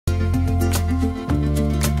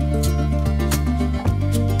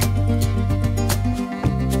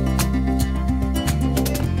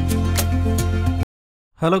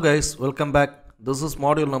Hello guys, welcome back. This is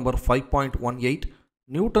module number 5.18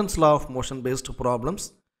 Newton's law of motion based problems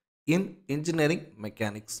in engineering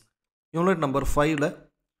mechanics. Unit number 5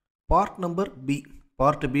 part number B.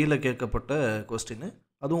 Part B ல கேட்கப்பட்ட question.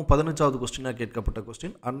 அதுவும் 15வது கொஸ்டினா கேட்கப்பட்ட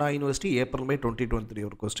question. அண்ணா university April May 2023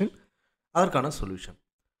 ஒரு question. அதற்கான solution.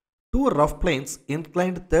 Two rough planes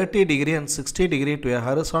inclined 30 degree and 60 degree to a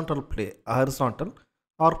horizontal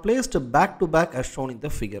are placed back to back as shown in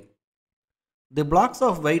the figure. The blocks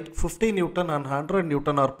of weight 50 Newton and 100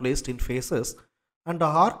 Newton are placed in phases and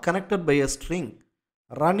are connected by a string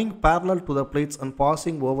running parallel to the plates and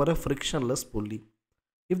passing over a frictionless pulley.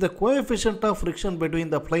 If the coefficient of friction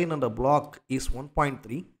between the plane and the block is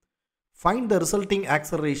 1.3, find the resulting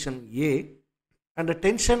acceleration A and the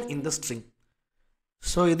tension in the string.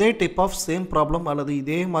 So, இதே type of same problem அல்லது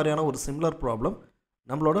இதே மாதிரியான ஒரு similar problem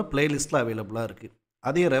நம்மளோட playlistல available இருக்கு.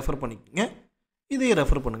 அதையே refer பண்ணிக்கங்க. இதையே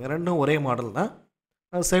ரெஃபர் பண்ணுங்கள். ரெண்டும் ஒரே மாடல் தான்,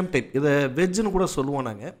 சேம் டைப். இதை வெஜ்ஜுன்னு கூட சொல்லுவோம்,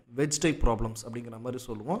 நாங்கள் வெஜ் டைப் ப்ராப்ளம்ஸ் அப்படிங்கிற மாதிரி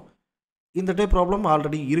சொல்லுவோம். இந்த டைப் ப்ராப்ளம்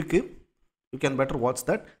ஆல்ரெடி இருக்குது. You can better watch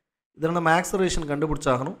that. இதில் நம்ம acceleration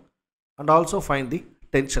கண்டுபிடிச்சாகணும் and also find the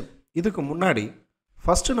tension. இதுக்கு முன்னாடி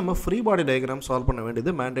ஃபஸ்ட்டு நம்ம ஃப்ரீ பாடி டயக்ராம் சால்வ் பண்ண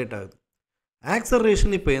வேண்டியது மேண்டேட் ஆகுது.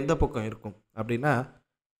 ஆக்சலரேஷன் இப்போ எந்த பக்கம் இருக்கும் அப்படின்னா,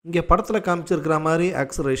 இங்கே படத்தில் காமிச்சிருக்கிற மாதிரி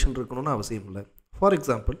ஆக்சலரேஷன் இருக்கணும்னு அவசியம் இல்லை. ஃபார்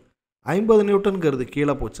எக்ஸாம்பிள் 50 நியூட்டனுங்கிறது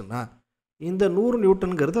கீழே போச்சுன்னா இந்த 100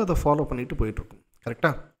 நியூட்டனுங்கிறது அதை ஃபாலோ பண்ணிட்டு போயிட்டுருக்கும்.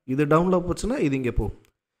 கரெக்டாக? இது டவுனில் போச்சுன்னா இது இங்கே போகும்.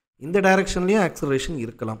 இந்த டைரெக்ஷன்லேயும் ஆக்சலரேஷன்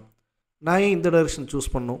இருக்கலாம். நான் ஏன் இந்த டைரெக்ஷன் சூஸ்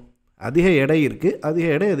பண்ணோம்? அதிக எடை இருக்குது, அதிக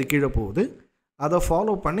எடை அது கீழே போகுது, அதை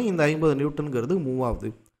ஃபாலோ பண்ணி இந்த 50 நியூட்டனுங்கிறது மூவ்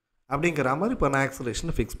ஆகுது அப்படிங்கிற மாதிரி இப்போ நான்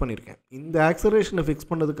ஆக்சலரேஷனை ஃபிக்ஸ் பண்ணியிருக்கேன். இந்த ஆக்சலரேஷனை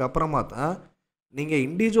ஃபிக்ஸ் பண்ணதுக்கு அப்புறமா தான் நீங்கள்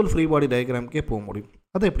இண்டிவிஜுவல் ஃப்ரீ பாடி டயக்ராம்க்கே போக முடியும்.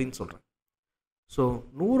 அதை எப்படின்னு சொல்கிறேன். ஸோ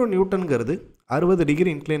 100 நியூட்டனுங்கிறது 60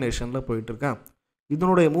 டிகிரி இன்க்ளினேஷனில் போயிட்டுருக்கேன்.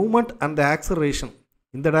 இதனுடைய மூமெண்ட் அண்ட் ஆக்சலரேஷன்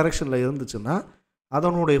இந்த டைரெக்ஷனில் இருந்துச்சுன்னா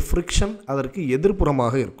அதனுடைய ஃப்ரிக்ஷன் அதற்கு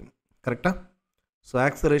எதிர்ப்புறமாக இருக்கும். கரெக்டாக? So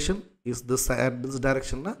acceleration is this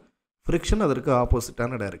டைரெக்ஷன்னா friction அதற்கு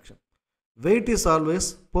ஆப்போசிட்டான direction. Wait is always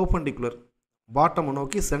perpendicular, பாட்டமை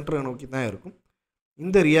நோக்கி சென்டரை நோக்கி தான் இருக்கும்.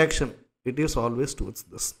 இந்த reaction it is always towards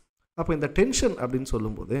this. அப்போ இந்த டென்ஷன் அப்படின்னு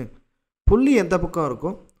சொல்லும்போது புள்ளி எந்த பக்கம்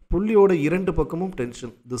இருக்கும்? புள்ளியோட இரண்டு பக்கமும்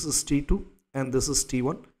tension. This is T2 and this is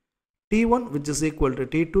T1. T1 which is equal to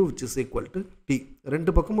T2 which is equal to T.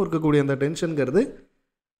 ரெண்டு பக்கமும் இருக்கக்கூடிய அந்த டென்ஷனுங்கிறது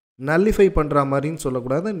நல்லிஃபை பண்ணுற மாதிரின்னு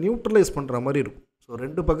சொல்லக்கூடாது, நியூட்ரலைஸ் பண்ணுற மாதிரி இருக்கும். ஸோ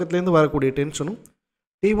ரெண்டு பக்கத்துலேருந்து வரக்கூடிய டென்ஷனும்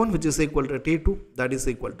T1 which is equal to T2 that is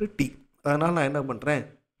equal to T. அதனால் நான் என்ன பண்ணுறேன்?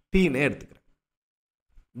 Tனே எடுத்துக்கிறேன்.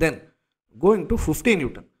 தென் கோயிங் டு 50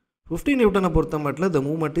 நியூட்டன். 50 நியூட்டனை பொறுத்த மட்டும் the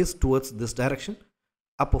movement is towards this direction.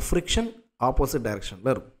 அப்போ ஃப்ரிக்ஷன் ஆப்போசிட்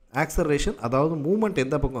டைரெக்ஷனில் இருக்கும். ஆக்சலரேஷன் அதாவது மூமெண்ட்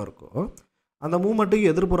எந்த பக்கம் இருக்கோ அந்த மூமெண்ட்டுக்கு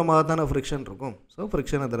எதிர்ப்புறமாக தானே ஃப்ரிக்ஷன் இருக்கும். ஸோ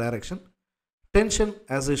ஃப்ரிக்ஷன் அந்த டைரெக்ஷன். டென்ஷன்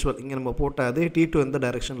ஆஸ் யூஸ்வல் இங்கே நம்ம போட்ட அதே T2 எந்த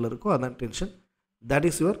டைரெக்ஷனில் இருக்கோ அதான் tension. That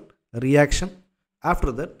is your reaction.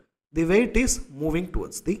 After that the wait is moving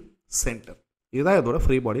towards the centre. இதுதான் இதோட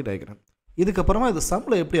ஃப்ரீ பாடி டயக்ராம். இதுக்கப்புறமா இது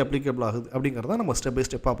சம்மில் எப்படி அப்ளிகபிள் ஆகுது அப்படிங்கிறத நம்ம ஸ்டெப் பை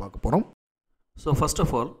ஸ்டெப்பாக பார்க்க போகிறோம். ஸோ ஃபர்ஸ்ட்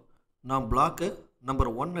ஆஃப் ஆல் நான் பிளாக்கு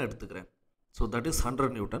நம்பர் 1 எடுத்துக்கிறேன். So that is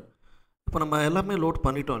 100 Newton. இப்போ நம்ம எல்லாமே லோட்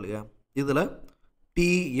பண்ணிட்டோம் இல்லையா? இதில்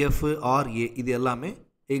TFRA இது எல்லாமே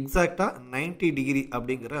எக்ஸாக்டாக 90 டிகிரி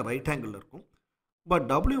அப்படிங்கிற ரைட் ஆங்கிளில் இருக்கும். பட்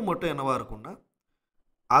W மட்டும் என்னவாக இருக்கும்னா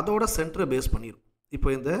அதோட சென்டரை பேஸ் பண்ணியிருக்கும். இப்போ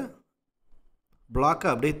இந்த பிளாக்கை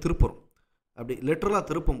அப்படியே திருப்புறோம். அப்படி லிட்டரலாக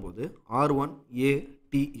திருப்பும்போது R1 A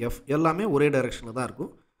T F எல்லாமே ஒரே டைரெக்ஷனில் தான்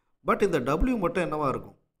இருக்கும். பட் இந்த W மட்டும் என்னவாக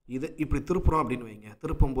இருக்கும்? இது இப்படி திருப்புறோம் அப்படின்னு வைங்க.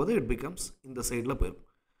 திருப்பும்போது இட் பிகம்ஸ் இந்த சைடில்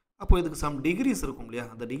போயிருக்கும். அப்போ இதுக்கு சம் டிகிரிஸ் இருக்கும் இல்லையா?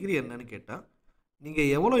 அந்த டிகிரி என்னன்னு கேட்டால்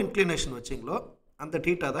நீங்கள் எவ்வளோ இன்க்ளினேஷன் வச்சிங்களோ அந்த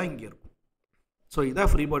டீட்டா தான் இங்கே இருக்கும். ஸோ இதான்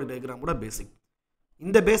ஃப்ரீ பாடி டயக்ராமோட பேசிக்.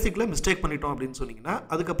 இந்த பேசிக்கில் மிஸ்டேக் பண்ணிட்டோம் அப்படின்னு சொன்னீங்கன்னா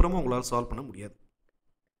அதுக்கப்புறமா உங்களால் சால்வ் பண்ண முடியாது.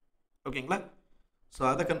 ஓகேங்களா? ஸோ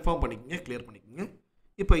அதை கன்ஃபார்ம் பண்ணிக்கோங்க, கிளியர் பண்ணிக்கோங்க.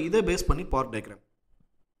 இப்போ இதை பேஸ் பண்ணி part diagram.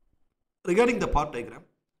 Regarding the part diagram,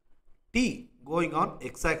 T going on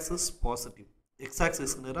X axis positive, X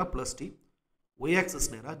axis நேராக ப்ளஸ் T, ஒய் ஆக்சிஸ்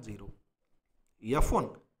நேராக 0. F1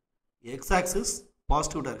 எக்ஸ் ஆக்சிஸ்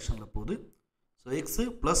பாசிட்டிவ் டைரெக்ஷனில் போகுது. So x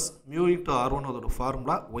plus mu into R1 அதோட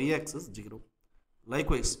formula, Y axis 0.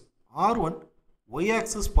 Likewise R1 Y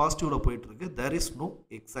axis பாசிட்டிவில் போயிட்டுருக்கு, there is no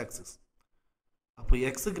X axis. அப்போ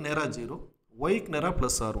எக்ஸுக்கு நேராக 0, ஒய்க்கு நேராக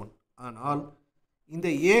ப்ளஸ் R1. ஆனால் இந்த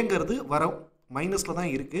ஏங்கிறது வர மைனஸில்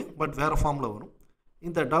தான் இருக்குது, பட் வேறு ஃபார்மில் வரும்.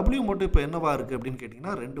 இந்த W மட்டும் இப்போ என்னவா இருக்குது அப்படின்னு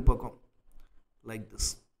கேட்டிங்கன்னா ரெண்டு பக்கம் லைக் திஸ்.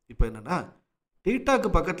 இப்போ என்னென்னா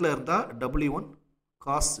டீட்டாவுக்கு பக்கத்தில் இருந்தால் W1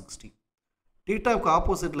 cos 60, டீட்டாவுக்கு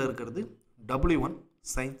ஆப்போசிட்டில் இருக்கிறது W1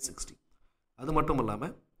 sin 60. அது மட்டும்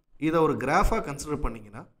இல்லாமல் இதை ஒரு கிராஃபாக கன்சிடர்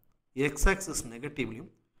பண்ணிங்கன்னா எக்ஸ் ஆக்சிஸ் நெகட்டிவ்லையும்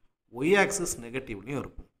ஒய் ஆக்சிஸ் நெகட்டிவ்லையும்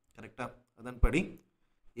இருக்கும். கரெக்டாக? அதன்படி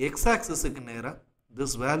x-axisக்கு நேரா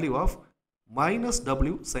this value of minus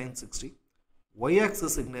w sin 60,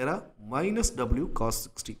 y-axisக்கு நேரா minus w cos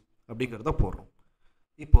 60 அப்படிங்கிறத போடுறோம்.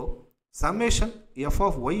 இப்போ summation f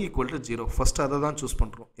of y equal to 0 first அதை தான் சூஸ்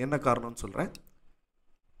பண்ணுறோம். என்ன காரணம்னு சொல்கிறேன்.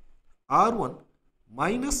 r1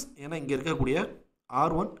 minus ஏன்னா இங்கே இருக்கக்கூடிய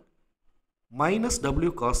r1 minus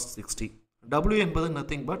w cos 60, w என்பது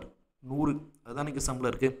nothing but 100, அதுதான் இங்கே சம்மில்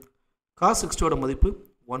இருக்குது. cos 60ஓட மதிப்பு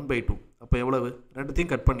 1/2, அப்போ எவ்வளவு, ரெண்டுத்தையும்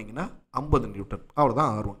கட் பண்ணிங்கன்னா 50 நியூட்டன்,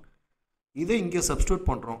 அவ்வளோதான் r1. இதை இங்கே சப்ஸ்டியூட்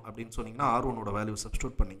பண்ணுறோம் அப்படின்னு சொன்னிங்கன்னா r1ஓட வேல்யூ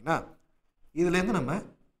சப்ஸ்டியூட் பண்ணிங்கன்னா இதுலேருந்து நம்ம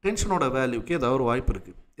டென்ஷனோட வேல்யூக்கு ஏதாவது ஒரு வாய்ப்பு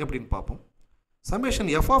இருக்குது. எப்படின்னு பார்ப்போம். Summation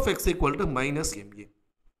f of x equal to minus ma,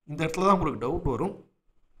 இந்த இடத்துல தான் உங்களுக்கு டவுட் வரும்.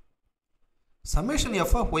 சமேஷன்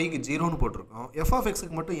f of y க்கு 0ன்னு போட்டிருக்கோம், f of x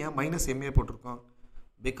க்கு மட்டும் ஏன் மைனஸ் ma போட்டிருக்கோம்.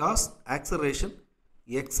 Because acceleration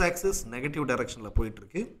x axis negative டைரக்ஷனில்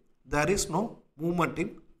போயிட்டுருக்கு, there is no movement in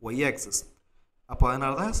y axis. அப்போ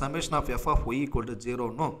அதனால தான் summation of f of y equal to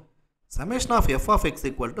 0ன்னும் summation of f of x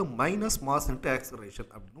equal to minus mass into acceleration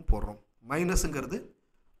அப்படின்னு போடுறோம். மைனஸுங்கிறது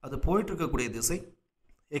அது போயிட்டுருக்கக்கூடிய திசை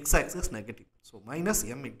x axis negative, so minus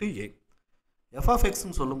m into a. f of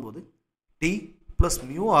xன்னு சொல்லும்போது t plus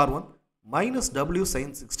mu r1 minus w sin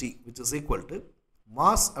 60 which is equal to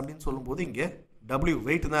mass அப்படின்னு சொல்லும்போது இங்கே w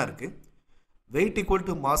weight தான் இருக்குது, weight equal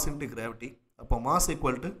to mass into gravity, அப்போ mass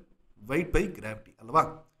equal to weight by gravity அல்லவா.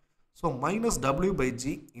 So minus w by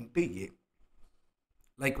g into a.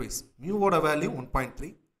 likewise mu ஓட value 1.3,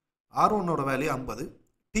 r1 ஓட value 50,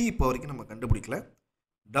 t இப்போ வரைக்கும் நம்ம கண்டுபிடிக்கல.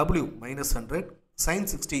 w minus 100 sin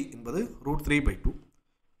 60 என்பது √3/2,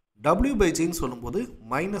 w by g ன்னு சொல்லும்போது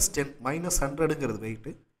minus 10 minus 100ங்கிறது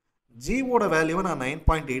வெயிட்டு, g ஓட வேல்யூவை நான்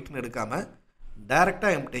 9.8ன்னு எடுக்காமல்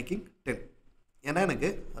டைரெக்டாக ஐம் டேக்கிங் 10, ஏன்னா எனக்கு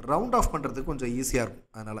ரவுண்ட் ஆஃப் பண்ணுறதுக்கு கொஞ்சம் ஈஸியாக இருக்கும்,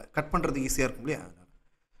 அதனால் கட் பண்ணுறதுக்கு ஈஸியாக இருக்கும் இல்லையா. அதனால்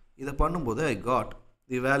இதை பண்ணும்போது ஐ காட்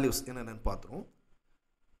தி வேல்யூஸ் என்னென்னு பார்த்துருவோம்.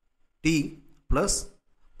 t ப்ளஸ்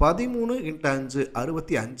 13 × 5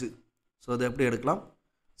 65, ஸோ அதை எப்படி எடுக்கலாம்,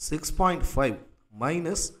 6.5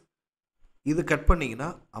 மைனஸ் இது கட் பண்ணிங்கன்னா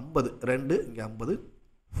 50, 2 இங்கே 50,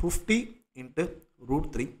 50 ×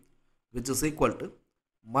 √3 which is equal to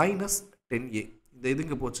minus 10a. இந்த இது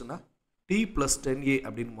இங்கே போச்சுன்னா t plus 10a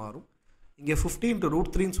அப்படின்னு மாறும். இங்கே 50 ×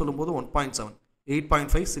 √3ன்னு சொல்லும்போது 1.7,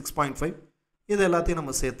 8.5, 6.5 இது எல்லாத்தையும்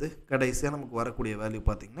நம்ம சேர்த்து கடைசியாக நமக்கு வரக்கூடிய வேல்யூ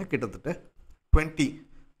பார்த்திங்கன்னா கிட்டத்தட்ட 20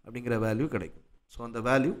 அப்படிங்கிற வேல்யூ கிடைக்கும். ஸோ அந்த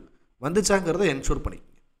வேல்யூ வந்துச்சாங்கிறத என்ஷூர்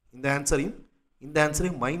பண்ணிக்கோங்க. இந்த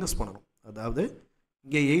ஆன்சரையும் மைனஸ் பண்ணணும், அதாவது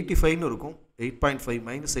இங்கே 85ன்னு இருக்கும், 8.5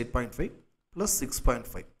 minus 8.5 plus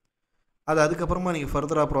 6.5, அது அதுக்கப்புறமா நீங்கள்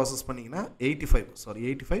ஃபர்தராக ப்ராசஸ் பண்ணிங்கன்னா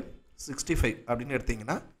 85 65 அப்படின்னு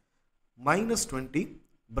எடுத்திங்கன்னா -20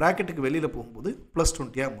 ப்ராக்கெட்டுக்கு வெளியில் போகும்போது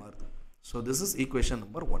 +20 மாறுது. So this is equation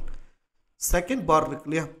number 1. Second பார் இருக்கு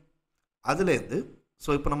இல்லையா, அதுலேருந்து ஸோ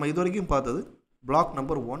இப்போ நம்ம இது வரைக்கும் பார்த்தது பிளாக்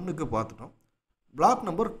நம்பர் 1க்கு பார்த்துட்டோம். பிளாக்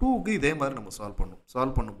நம்பர் 2க்கு இதே மாதிரி நம்ம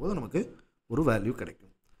சால்வ் பண்ணும்போது நமக்கு ஒரு வேல்யூ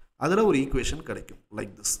கிடைக்கும், அதில் ஒரு ஈக்குவேஷன் கிடைக்கும்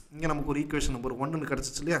லைக் திஸ். இங்கே நமக்கு ஒரு ஈக்குவேஷன் நம்பர் 1ன்னு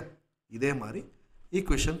கிடச்சிச்சு இல்லையா, இதே மாதிரி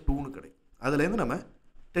ஈக்குவேஷன் 2ன்னு கிடைக்கும். அதுலேருந்து நம்ம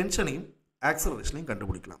டென்ஷனையும் ஆக்சலரேஷனையும்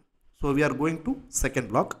கண்டுபிடிக்கலாம். So we are going to second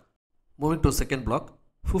block. Moving to second block.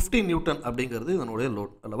 50 Newton அப்படிங்கிறது இதனுடைய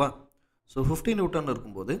லோட் அல்லவா. ஸோ 50 நியூட்டன்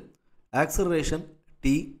இருக்கும்போது ஆக்சலரேஷன்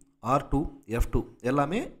t, r2, f2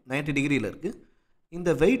 எல்லாமே 90 டிகிரியில் இருக்குது. இந்த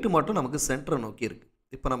வெயிட் மட்டும் நமக்கு சென்டரை நோக்கி இருக்குது.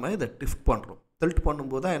 இப்போ நம்ம இதை டிஃப்ட் பண்ணுறோம். டில்ட்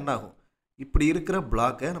பண்ணும்போது தான் என்ன ஆகும், இப்படி இருக்கிற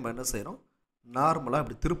பிளாக்கை நம்ம என்ன செய்கிறோம், நார்மலாக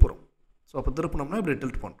இப்படி திருப்புறோம். ஸோ அப்போ திருப்பினோம்னா இப்படி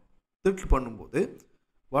டில்ட் பண்ணுறோம். டில்ட் பண்ணும்போது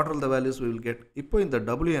what are the values we will get. இப்போ இந்த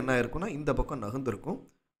w என்ன இருக்குன்னா இந்த பக்கம் நகர்ந்துருக்கும்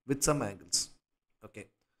with some angles. Okay,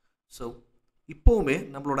 so இப்போவுமே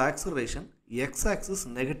நம்மளோட ஆக்சலரேஷன் எக்ஸ் ஆக்சிஸ்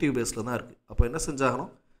நெகட்டிவ் பேஸில் தான் இருக்குது. அப்போ என்ன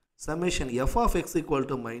செஞ்சாகணும், summation f of x equal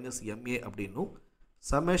to minus ma அப்படின்னும்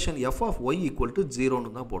summation f of y equal to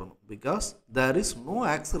 0ன்னு தான் போடணும். Because there is no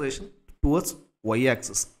acceleration towards y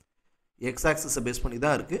axis. x ஆக்சிஸை base பண்ணி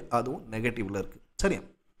தான் இருக்குது, அதுவும் நெகட்டிவில் இருக்குது. சரியா,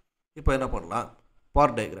 இப்போ என்ன பண்ணலாம்,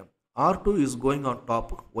 part diagram. r2 is going on top,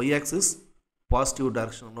 y axis positive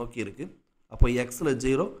direction நோக்கி இருக்குது. அப்போ xல்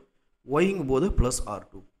 0, yங்கும் போது plus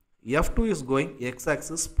r2. f2 is going x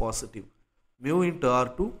axis positive, mu into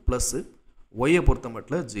r2 plus y பொறுத்த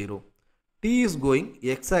மட்டும் 0. t is going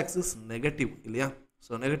x axis negative இல்லையா,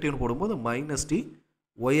 ஸோ நெகட்டிவ்னு போடும்போது minus t,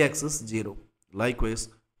 y axis 0. Likewise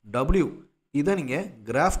w இதை நீங்கள்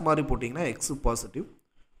கிராஃப் மாதிரி போட்டிங்கன்னா x positive,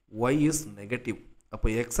 y is negative. அப்போ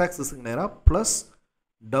x ஆக்சிஸுக்கு நேராக ப்ளஸ்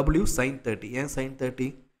w sin 30. ஏன் sin 30,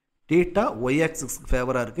 டீட்டா y ஆக்சிஸ்க்கு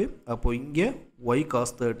ஃபேவராக இருக்குது. அப்போது இங்கே y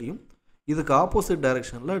cos 30யும் இதுக்கு ஆப்போசிட்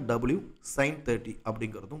டைரெக்ஷனில் w sin 30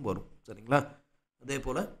 அப்படிங்கிறதும் வரும். சரிங்களா, அதே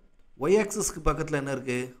போல் y ஆக்சிஸ்க்கு பக்கத்தில் என்ன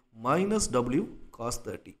இருக்குது, மைனஸ் w cos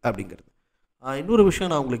 30 அப்படிங்கிறது. இன்னொரு விஷயம்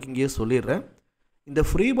நான் உங்களுக்கு இங்கேயே சொல்லிடுறேன். இந்த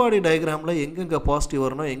ஃப்ரீ பாடி டயக்ராமில் எங்கெங்கே பாசிட்டிவ்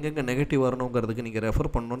வரணும் எங்கெங்கே நெகட்டிவ் வரணுங்கிறதுக்கு நீங்கள்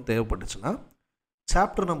ரெஃபர் பண்ணணும்னு தேவைப்பட்டுச்சுன்னா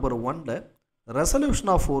சாப்டர் நம்பர் 1ல்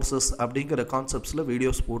ரெசல்யூஷன் ஆஃப் ஃபோர்ஸஸ் அப்படிங்கிற கான்செப்ட்ஸில்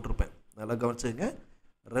வீடியோஸ் போட்டிருப்பேன். நல்லா கவனிச்சுங்க.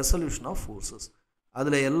 ரெசல்யூஷன் ஆஃப் ஃபோர்ஸஸ்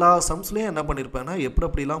அதில் எல்லா சம்ஸ்லேயும் என்ன பண்ணியிருப்பேன்னா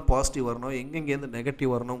எப்படிலாம் பாசிட்டிவ் வரணும் எங்கெங்கேருந்து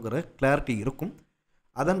நெகட்டிவ் வரணுங்கிற கிளாரிட்டி இருக்கும்.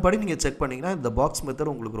 அதன்படி நீங்கள் செக் பண்ணிங்கன்னா இந்த பாக்ஸ்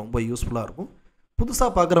மெத்தட் உங்களுக்கு ரொம்ப யூஸ்ஃபுல்லாக இருக்கும்.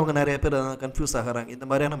 புதுசாக பார்க்குறவங்க நிறைய பேர் கன்ஃபியூஸ் ஆகிறாங்க, இந்த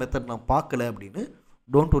மாதிரியான மெத்தட் நான் பார்க்கல அப்படின்னு.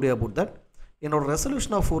 Don't worry about that. என்னோடய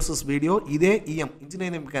ரெசல்யூஷன் ஆஃப் ஃபோர்ஸஸ் வீடியோ இதே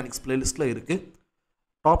இன்ஜினியரிங் மெக்கானிக்ஸ் பிளேலிஸ்ட்டில் இருக்குது.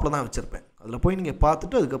 டாப்பில் தான் வச்சுருப்பேன். அதில் போய் நீங்கள்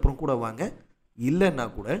பார்த்துட்டு அதுக்கப்புறம் கூட வாங்க. இல்லைன்னா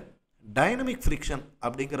கூட டைனமிக் ஃப்ரிக்ஷன்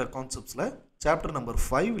அப்படிங்கிற கான்செப்ட்ஸில் சாப்டர் நம்பர்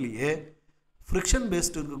 5லேயே ஃப்ரிக்ஷன்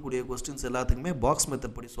பேஸ்டு இருக்கக்கூடிய கொஸ்டின்ஸ் எல்லாத்துக்குமே பாக்ஸ்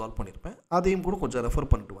மெத்தட் படி சால்வ் பண்ணியிருப்பேன். அதையும் கூட கொஞ்சம் ரெஃபர்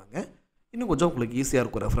பண்ணிட்டு வாங்க. இன்னும் கொஞ்சம் உங்களுக்கு ஈஸியாக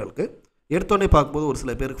இருக்கும் ரெஃபரலுக்கு. எடுத்தோடனே பார்க்கும்போது ஒரு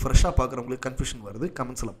சில பேருக்கு ஃப்ரெஷ்ஷாக பார்க்குறவங்களுக்கு கன்ஃபியூஷன் வருது,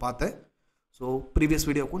 கமெண்ட்ஸில் பார்த்தேன். ஸோ ப்ரீவியஸ்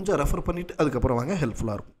வீடியோ கொஞ்சம் ரெஃபர் பண்ணிவிட்டு அதுக்கப்புறம் வாங்க,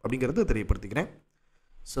 ஹெல்ப்ஃபுல்லாக இருக்கும் அப்படிங்கிறத தெரியப்படுத்திக்கிறேன்.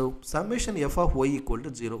 So summation F of Y equal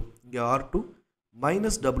to 0. இங்கே R2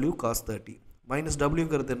 minus W cos 30. Minus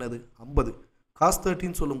Wங்கிறது என்னது 50. காஸ்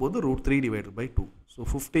 30ன்னு சொல்லும்போது √3/2. ஸோ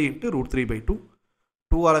 50 × √3/2.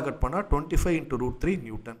 2ஆல் கட் பண்ணால் 25 × √3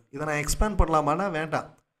 நியூட்டன். இதை நான் எக்ஸ்பேண்ட் பண்ணலாமான்னா வேண்டாம்,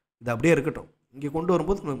 இது அப்படியே இருக்கட்டும். இங்கே கொண்டு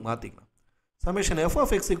வரும்போது உங்களுக்கு மாற்றிக்கலாம். Summation F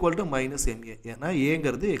of X equal to minus MA. ஏன்னா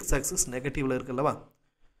ஏங்கிறது எக்ஸ் ஆக்சிஸ் நெகட்டிவில் இருக்குல்லவா.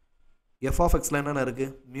 எஃப் ஆஃப் எக்ஸில் என்னென்ன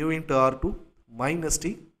இருக்குது, mu × R2 minus T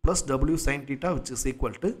plus W sin θ which is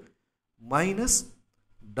equal to minus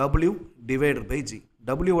W/G.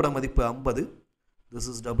 Wயோட மதிப்பு 50, திஸ்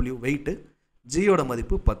இஸ் W வெயிட்டு. Gயோட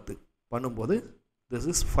மதிப்பு 10 பண்ணும்போது திஸ்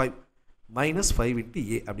இஸ் 5 மைனஸ் 5 ×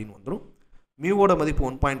 A அப்படின்னு வந்துடும். மியூவோட மதிப்பு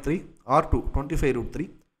 1.3, R2 25√3.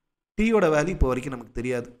 Tயோட வேல்யூ இப்போ வரைக்கும் நமக்கு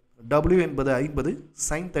தெரியாது. W என்பது 50,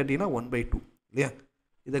 sin 30னா 1/2 இல்லையா.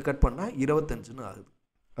 இதை கட் பண்ணால் 25ன்னு ஆகுது.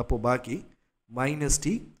 அப்போது பாக்கி மைனஸ்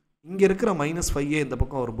T, இங்கே இருக்கிற மைனஸ் 5A இந்த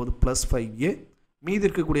பக்கம் வரும்போது ப்ளஸ் 5A. மீதி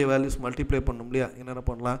இருக்கக்கூடிய வேல்யூஸ் மல்டிப்ளை பண்ணணும் இல்லையா. என்னென்ன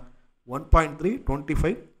பண்ணலாம், 1.3,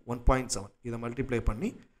 25, 1.7 இதை மல்டிப்ளை பண்ணி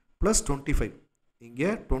ப்ளஸ் 25. இங்கே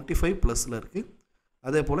 25 ப்ளஸில் இருக்குது.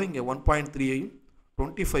 அதே போல் இங்கே 1.3ஐயும்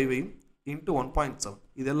 25ஐயும் இன்ட்டு 1.7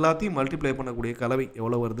 இது எல்லாத்தையும் மல்டிப்ளை பண்ணக்கூடிய கலவை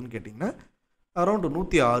எவ்வளோ வருதுன்னு கேட்டிங்கன்னா அரௌண்ட்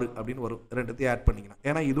 106 அப்படின்னு வரும். ரெண்டுத்தையும் ஆட் பண்ணிங்கன்னா,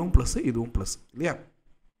 ஏன்னா இதுவும் ப்ளஸ் இதுவும் ப்ளஸ் இல்லையா.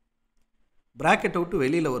 ப்ராக்கெட் விட்டு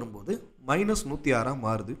வெளியில் வரும்போது மைனஸ் 106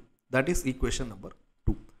 மாறுது. That is equation number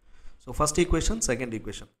 2. So first equation, second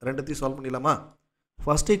equation ரெண்டுத்தையும் சால்வ் பண்ணிடலாமா.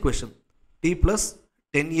 First equation T plus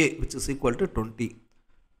 10A which is equal to 20.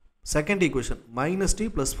 Second equation minus T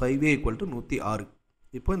plus 5A equal to 106.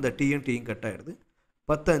 இப்போ இந்த Tயும் Tயும் கட் ஆகிடுது.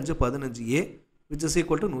 10 5 15A which is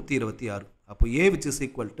equal to 126. அப்போ A which is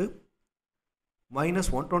equal to minus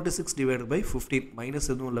 126/15. Minus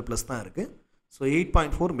எதுவும் இல்லை, plus தான் இருக்குது. So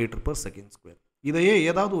 8.4 m/s². இதையே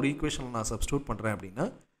ஏதாவது ஒரு ஈக்குவேஷனில் நான் சப்ஸ்டியூட் பண்ணுறேன் அப்படின்னா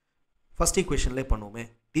ஃபஸ்ட் ஈக்குவேஷன்லேயே பண்ணுவோமே.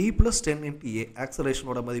 T ப்ளஸ் 10 × A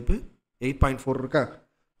ஆக்சலேஷனோட மதிப்பு 8.4 இருக்கா,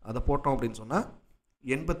 அதை போட்டோம் அப்படின்னு சொன்னால்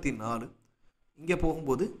 84. இங்கே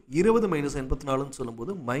போகும்போது 20 மைனஸ் 84ன்னு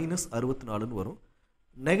சொல்லும்போது மைனஸ் 64ன்னு வரும்.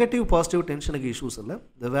 நெகட்டிவ் பாசிட்டிவ் டென்ஷனுக்கு இஷ்யூஸ் இல்லை.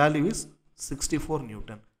 The value is 64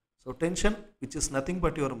 Newton. So tension which is nothing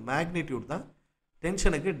but your magnitude தான்.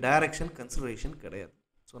 டென்ஷனுக்கு டைரக்ஷன் கன்சிடரேஷன் கிடையாது.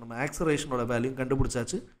 ஸோ நம்ம ஆக்சலரேஷனோட வேல்யூ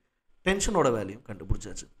கண்டுபிடிச்சாச்சு, டென்ஷனோட வேல்யூ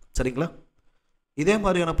கண்டுபிடிச்சாச்சு. சரிங்களா. இதே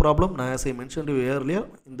மாதிரியான ப்ராப்ளம் நான் as I mention to earlier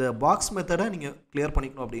இந்த பாக்ஸ் மெத்தடை நீங்கள் கிளியர்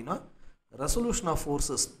பண்ணிக்கணும் அப்படின்னா ரெசல்யூஷன் ஆஃப்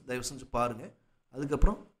ஃபோர்ஸஸ் தயவு செஞ்சு பாருங்கள்.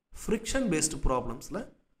 அதுக்கப்புறம் ஃப்ரிக்ஷன் பேஸ்டு ப்ராப்ளம்ஸில்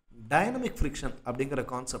டைனமிக் ஃப்ரிக்ஷன் அப்படிங்கிற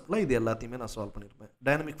கான்செப்டில் இது எல்லாத்தையுமே நான் சால்வ் பண்ணியிருப்பேன்.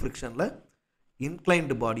 டைனமிக் ஃப்ரிக்ஷனில்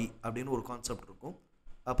இன்க்ளைன்டு பாடி அப்படின்னு ஒரு கான்செப்ட் இருக்கும்.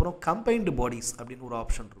 அப்புறம் கம்பைன்டு பாடிஸ் அப்படின்னு ஒரு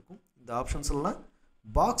ஆப்ஷன் இருக்கும். இந்த ஆப்ஷன்ஸ் எல்லாம்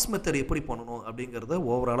பாக்ஸ் மெத்தட் எப்படி பண்ணணும் அப்படிங்கிறத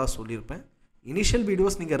ஓவராலாக சொல்லியிருப்பேன். இனிஷியல்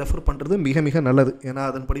வீடியோஸ் நீங்கள் ரெஃபர் பண்ணுறது மிக மிக நல்லது, ஏன்னா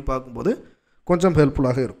அதன்படி பார்க்கும்போது கொஞ்சம்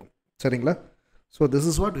ஹெல்ப்ஃபுல்லாக இருக்கும். சரிங்களா. So this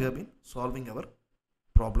is what we have been solving our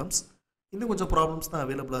problems. இன்னும் கொஞ்சம் ப்ராப்ளம்ஸ் தான்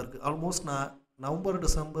அவைலபிளாக இருக்குது. ஆல்மோஸ்ட் நான்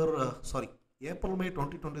ஏப்ரல் மே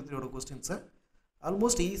 2023 கொஸ்டின்ஸை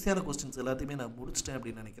ஆல்மோஸ்ட் ஈஸியான கொஸ்டின்ஸ் எல்லாத்தையுமே நான் முடிச்சிட்டேன்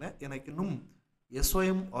அப்படின்னு நினைக்கிறேன். எனக்கு இன்னும்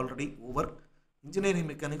SOM already over, engineering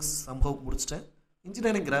mechanics Sambhav முடிச்சிட்டேன்.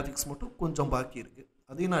 இன்ஜினியரிங் கிராஃபிக்ஸ் மட்டும் கொஞ்சம் பாக்கி இருக்குது.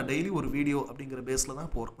 அதையும் நான் டெய்லி ஒரு வீடியோ அப்படிங்கிற பேஸில் தான்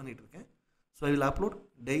இப்போ ஒர்க் பண்ணிகிட்டு இருக்கேன். So I will upload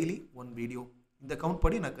daily 1 video. இந்த கவுண்ட்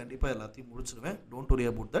படி நான் கண்டிப்பாக எல்லாத்தையும் முடிச்சிடுவேன். Don't worry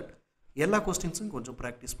about that. எல்லா கொஸ்டின்ஸும் கொஞ்சம்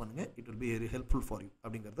ப்ராக்டிஸ் பண்ணுங்கள். It will be very helpful for you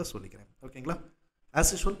அப்படிங்கிறத சொல்லிக்கிறேன். ஓகேங்களா.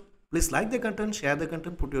 As usual, please like the content, share the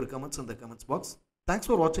content, put your comments in the comments box. Thanks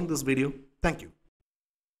for watching this video. Thank you.